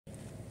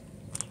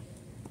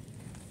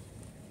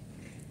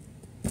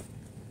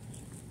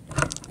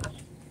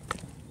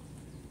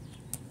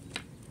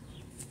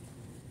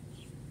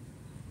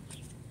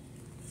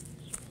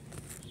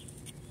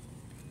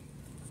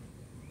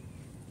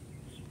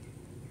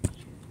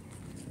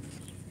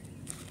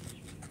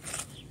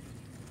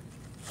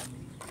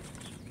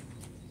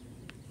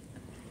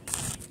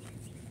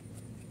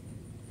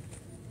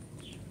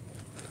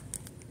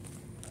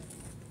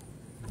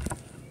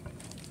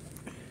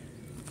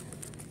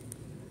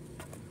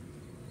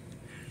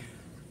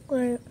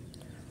Great.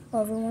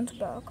 Everyone's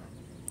back.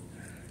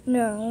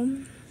 Now,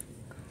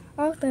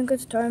 I think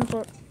it's time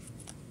for...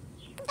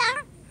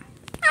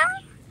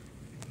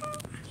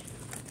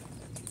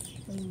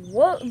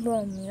 What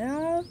the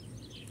meow?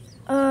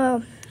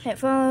 It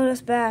followed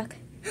us back.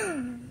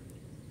 Can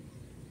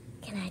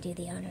I do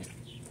the honors?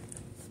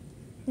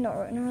 Not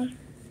right now.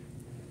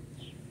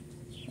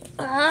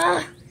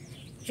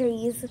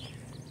 Jeez.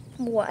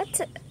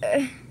 What?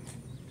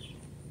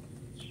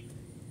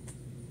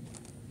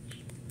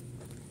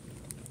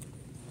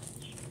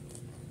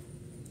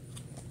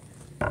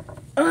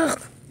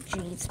 Ugh,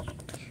 jeez.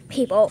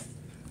 People.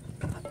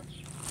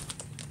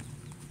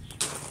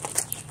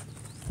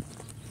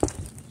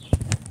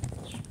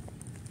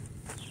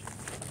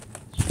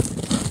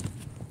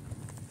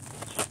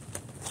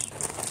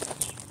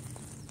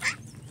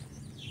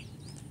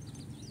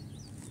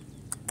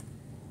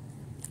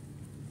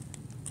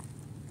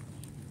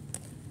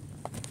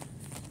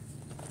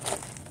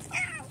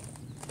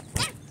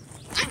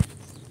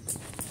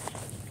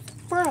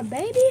 For a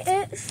baby,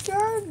 it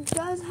sure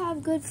does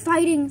have good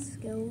fighting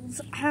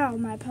skills. Ow,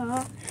 my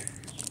paw.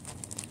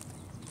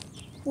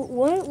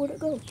 What? Where'd it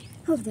go?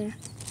 Over there.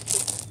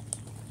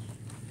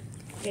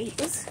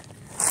 Jeez.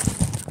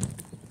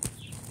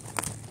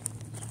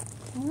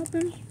 What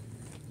happened?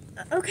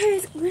 Okay,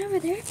 it went over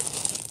there.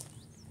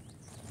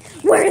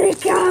 Where did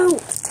it go?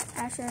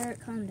 Asher,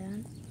 calm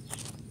down.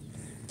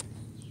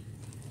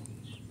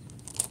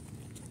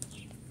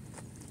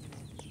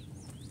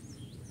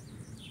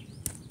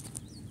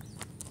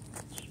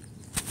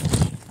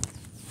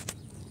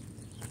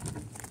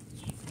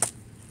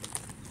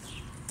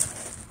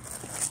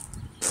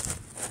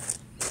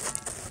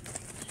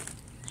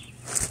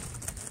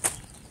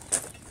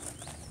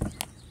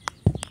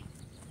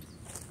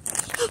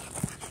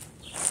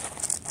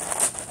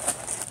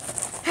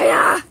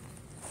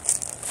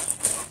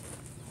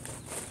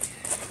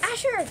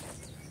 Asher!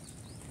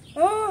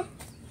 Oh!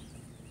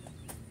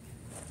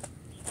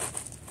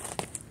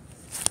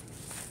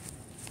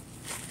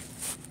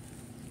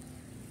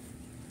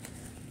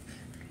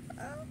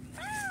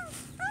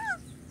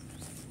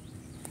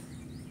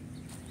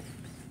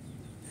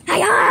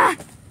 Hiya!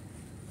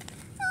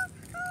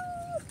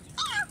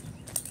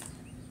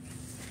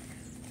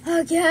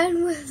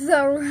 Again with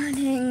the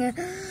running.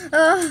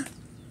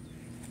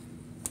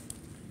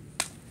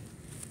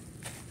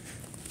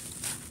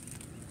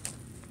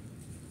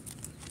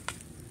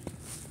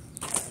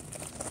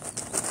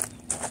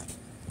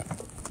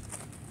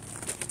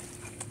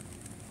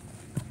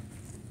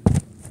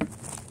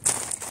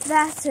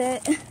 That's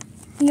it.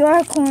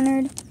 You're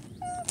cornered.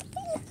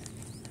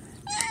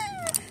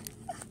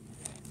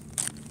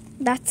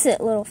 That's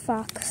it, little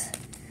fox.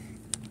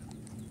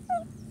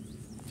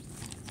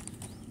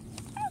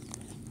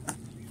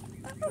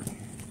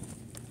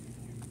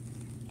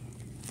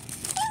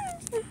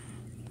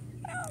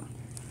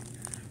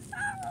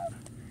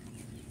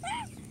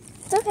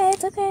 It's okay,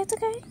 it's okay, it's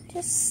okay.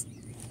 Just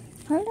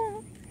calm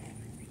down.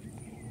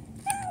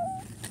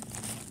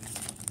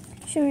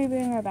 Should we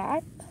bring her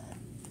back?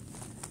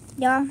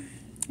 Yeah,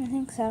 I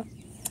think so.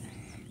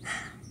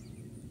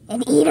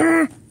 And eat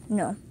her?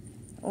 No.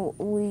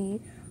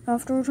 We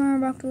have to return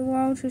her back to the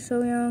wild. She's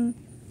so young.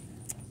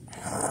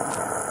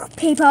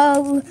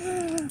 People!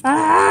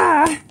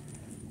 Ah!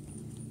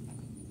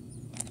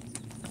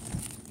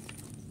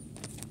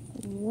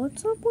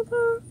 What's up with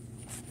her?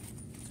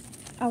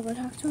 I'll go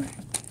talk to her.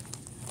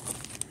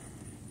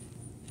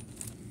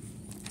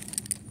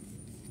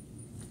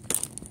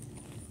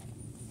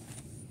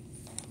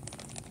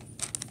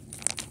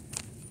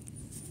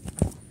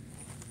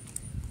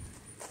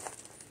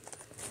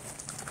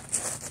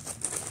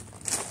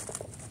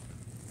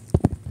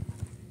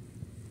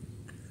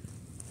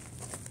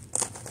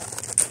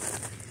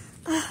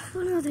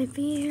 When will they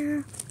be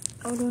here?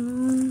 I don't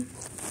know.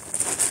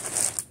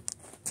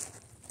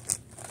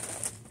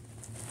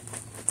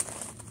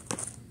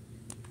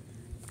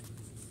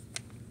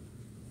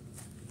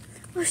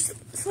 Where's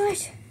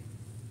Slash?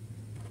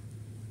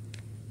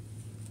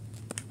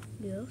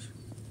 Yes.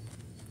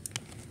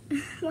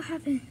 What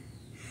happened?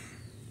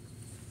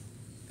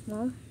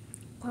 Well,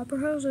 Copper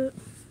has it.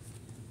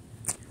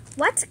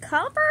 What?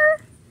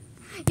 Copper?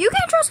 You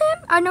can't trust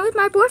him? I know he's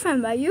my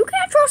boyfriend, but you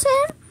can't trust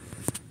him.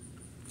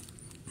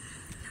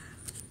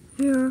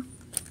 Here.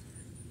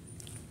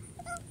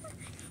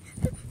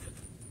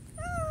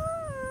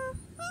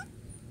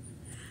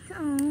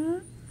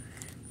 Aww.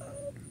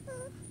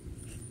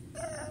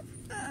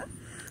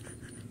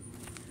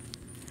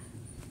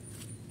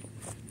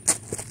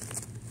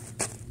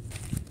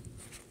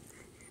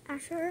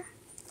 Asher?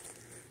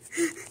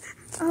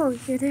 Oh,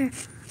 you're there.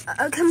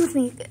 Come with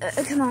me.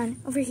 Come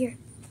on, over here.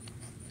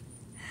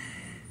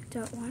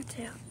 Don't want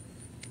to.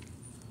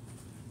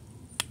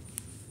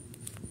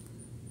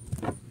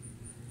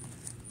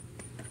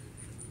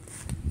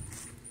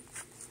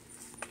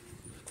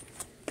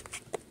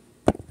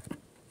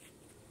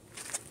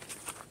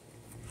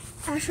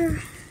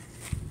 Asher,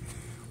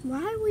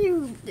 why were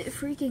you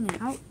freaking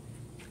out?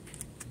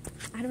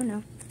 I don't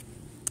know.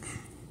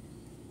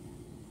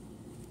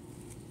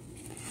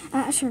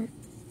 Sure.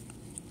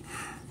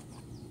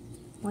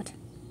 What?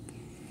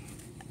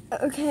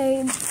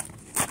 Okay.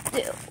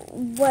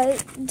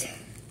 What?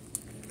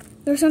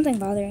 There's something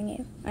bothering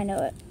you. I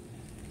know it.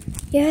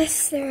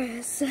 Yes, there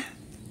is.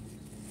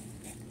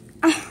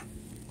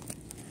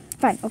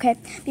 Fine, okay.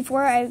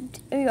 Before I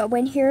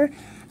went here,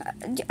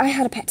 I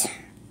had a pet.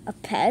 A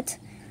pet?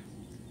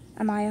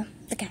 Amaya,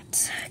 the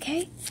cat,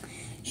 okay?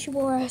 She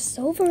wore a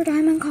silver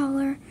diamond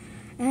collar,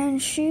 and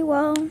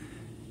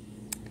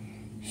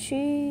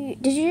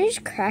did you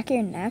just crack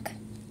your neck?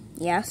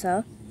 Yeah,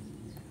 so.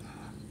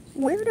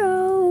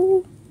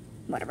 Weirdo.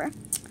 Whatever.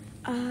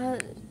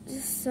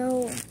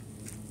 So,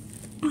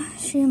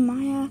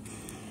 Amaya,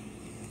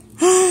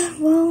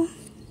 well,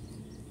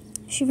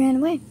 she ran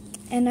away,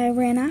 and I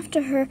ran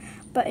after her,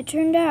 but it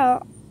turned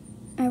out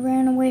I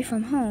ran away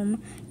from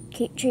home,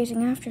 keep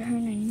chasing after her,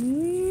 and I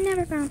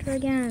never found her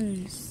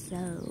again,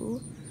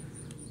 so,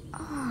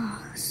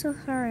 so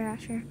sorry,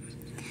 Asher.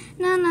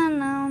 No,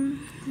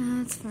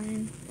 that's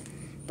fine.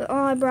 But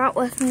all I brought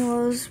with me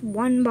was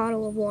one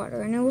bottle of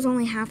water, and it was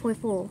only halfway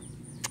full.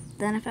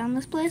 Then I found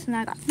this place, and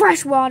I got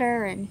fresh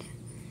water, and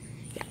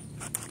yeah.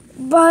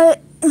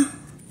 But I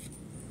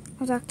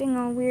was acting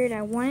all weird.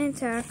 I wanted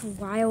to act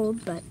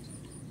wild, but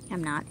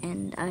I'm not,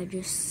 and I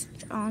just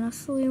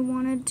honestly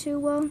wanted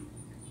to,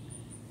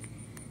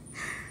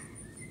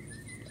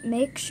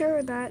 make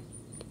sure that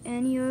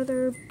any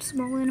other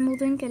small animal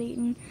didn't get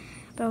eaten,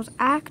 but I was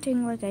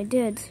acting like I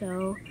did,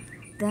 so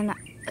then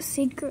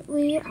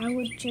secretly I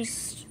would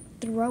just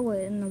throw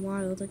it in the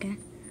wild again,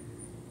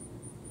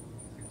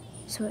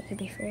 so it could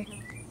be free.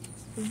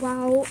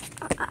 Wow,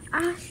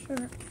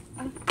 Asher,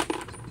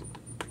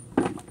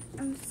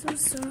 I'm so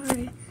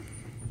sorry.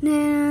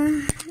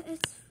 Nah,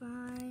 it's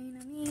fine.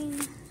 I mean,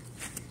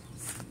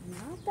 it's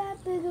not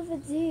that big of a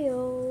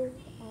deal.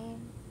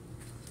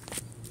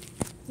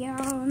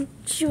 Yeah,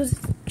 she was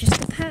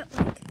just a pet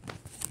like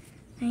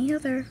any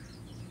other.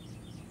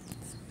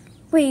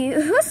 Wait,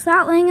 who's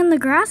that laying in the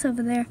grass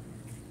over there?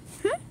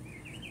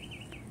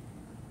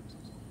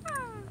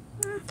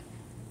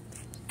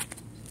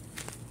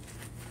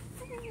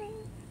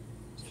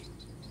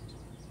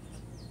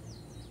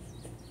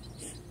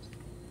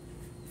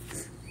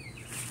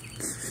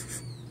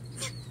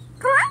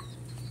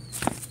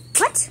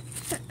 What?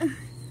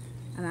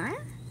 Am I?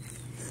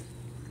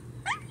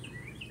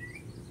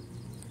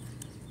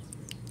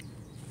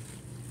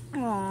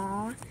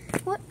 Aww.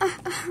 What?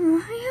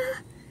 Maya?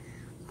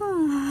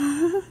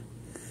 Aww.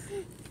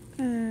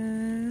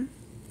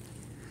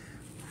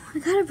 I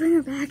gotta bring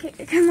her back.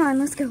 Come on,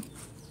 let's go.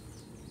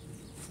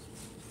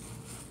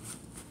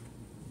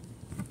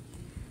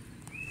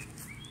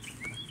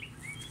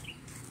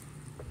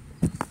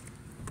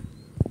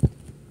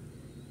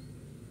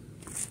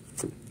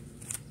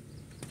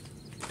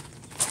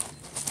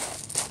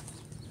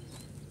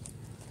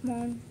 Come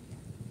on.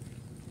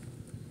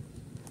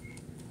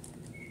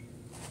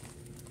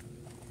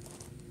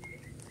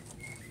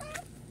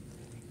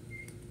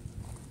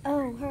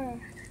 Oh, her.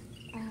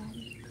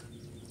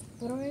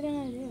 What are we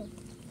gonna do?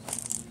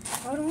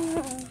 I don't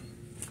know.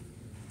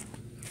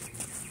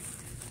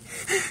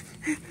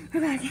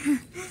 We're back.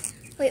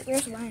 Wait,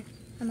 where's mine?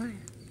 Amaya.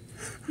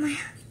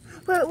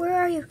 Where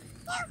are you?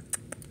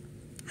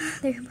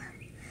 There you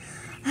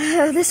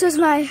are. This was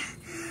my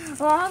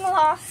long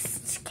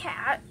lost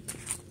cat.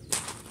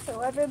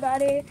 So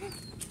everybody,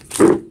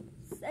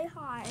 say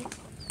hi.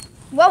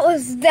 What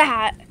was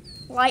that?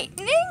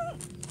 Lightning?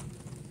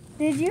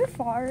 Did you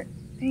fart?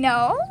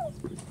 No?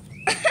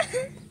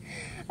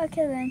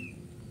 Okay then.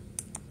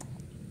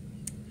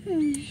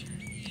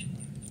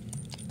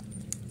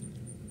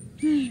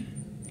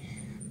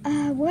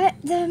 What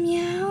the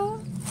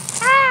meow?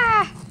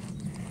 Ah!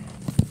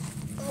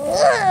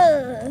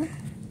 Ugh.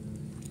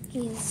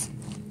 Jeez.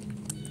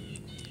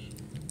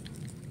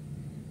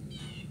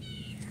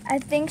 I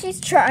think she's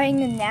trying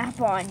to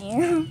nap on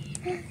you.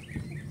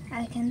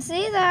 I can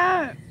see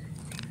that.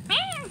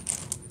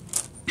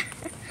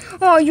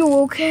 Are you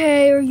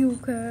okay? Are you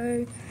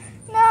okay?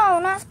 No,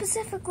 not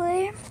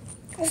specifically. I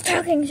was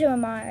talking to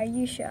Amaya.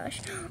 You shush.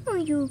 Are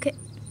you okay?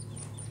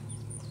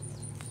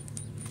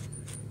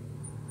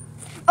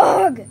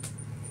 Ugh!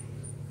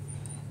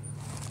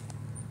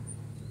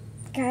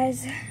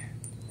 Guys,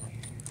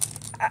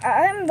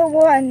 I'm the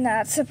one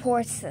that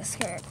supports this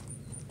group.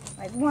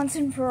 Like, once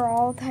and for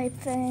all type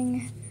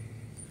thing.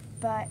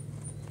 But,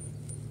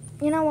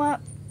 you know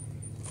what?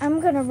 I'm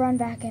gonna run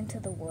back into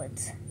the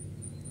woods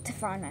to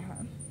find my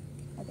home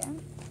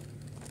again.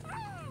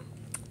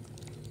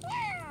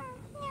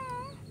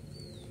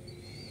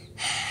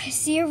 I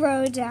see a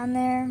road down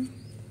there,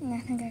 and I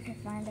think I could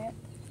find it.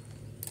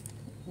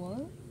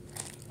 What?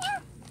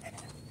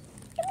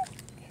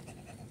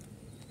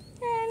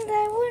 And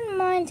I wouldn't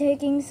mind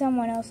taking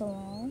someone else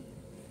along.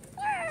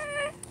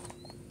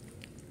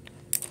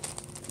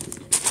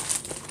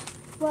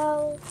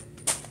 Well,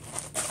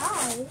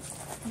 I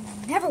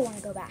never want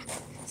to go back.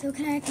 So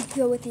can I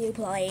go with you,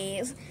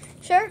 please?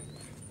 Sure.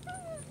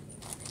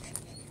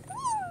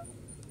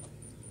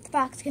 The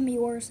box can be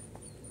yours.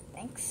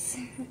 Thanks.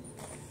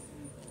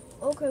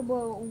 Okay,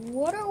 well,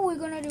 what are we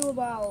gonna do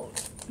about...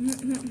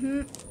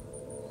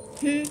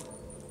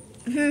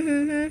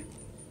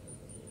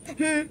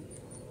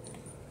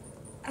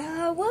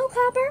 well,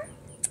 Copper,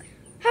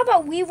 how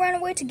about we run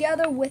away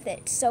together with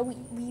it so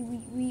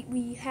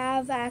we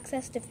have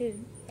access to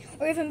food?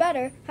 Or even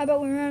better, how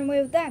about we run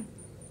away with them?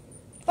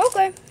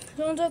 Okay,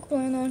 sounds like a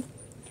plan then.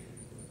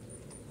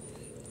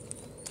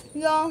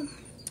 Yeah,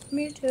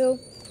 me too.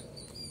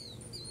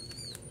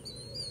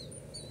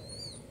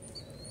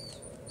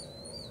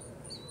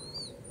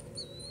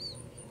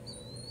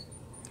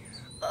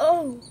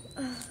 Oh,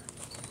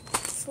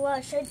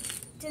 Slush, I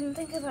didn't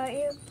think about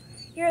you.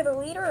 You're the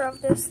leader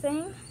of this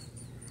thing.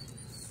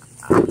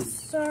 I'm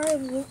sorry,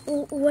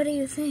 what do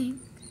you think?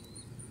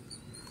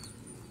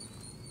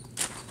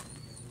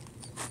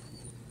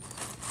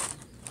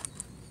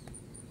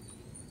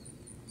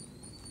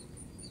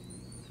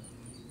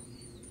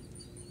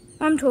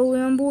 I'm totally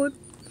on board.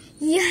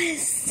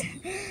 Yes!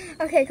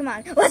 Okay, come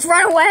on. Let's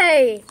run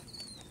away!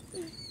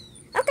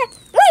 Okay,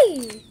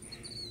 whee!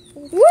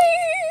 Whee!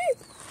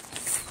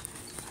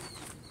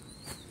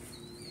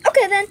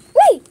 Okay then,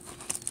 whee!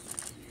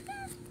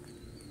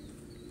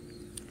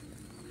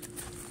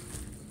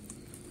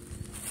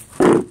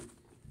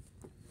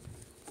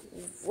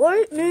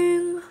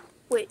 Lightning!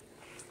 Wait.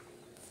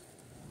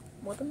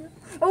 What the heck?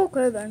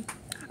 Okay then.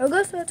 I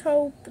guess that's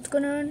how it's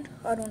gonna end.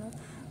 I don't know.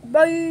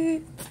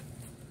 Bye!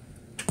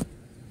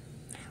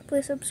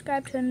 Please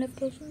subscribe to the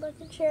notification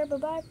button, share.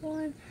 Bye-bye,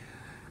 everyone.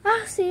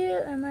 I'll see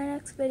you in my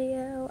next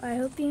video. I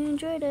hope you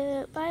enjoyed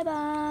it.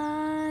 Bye-bye.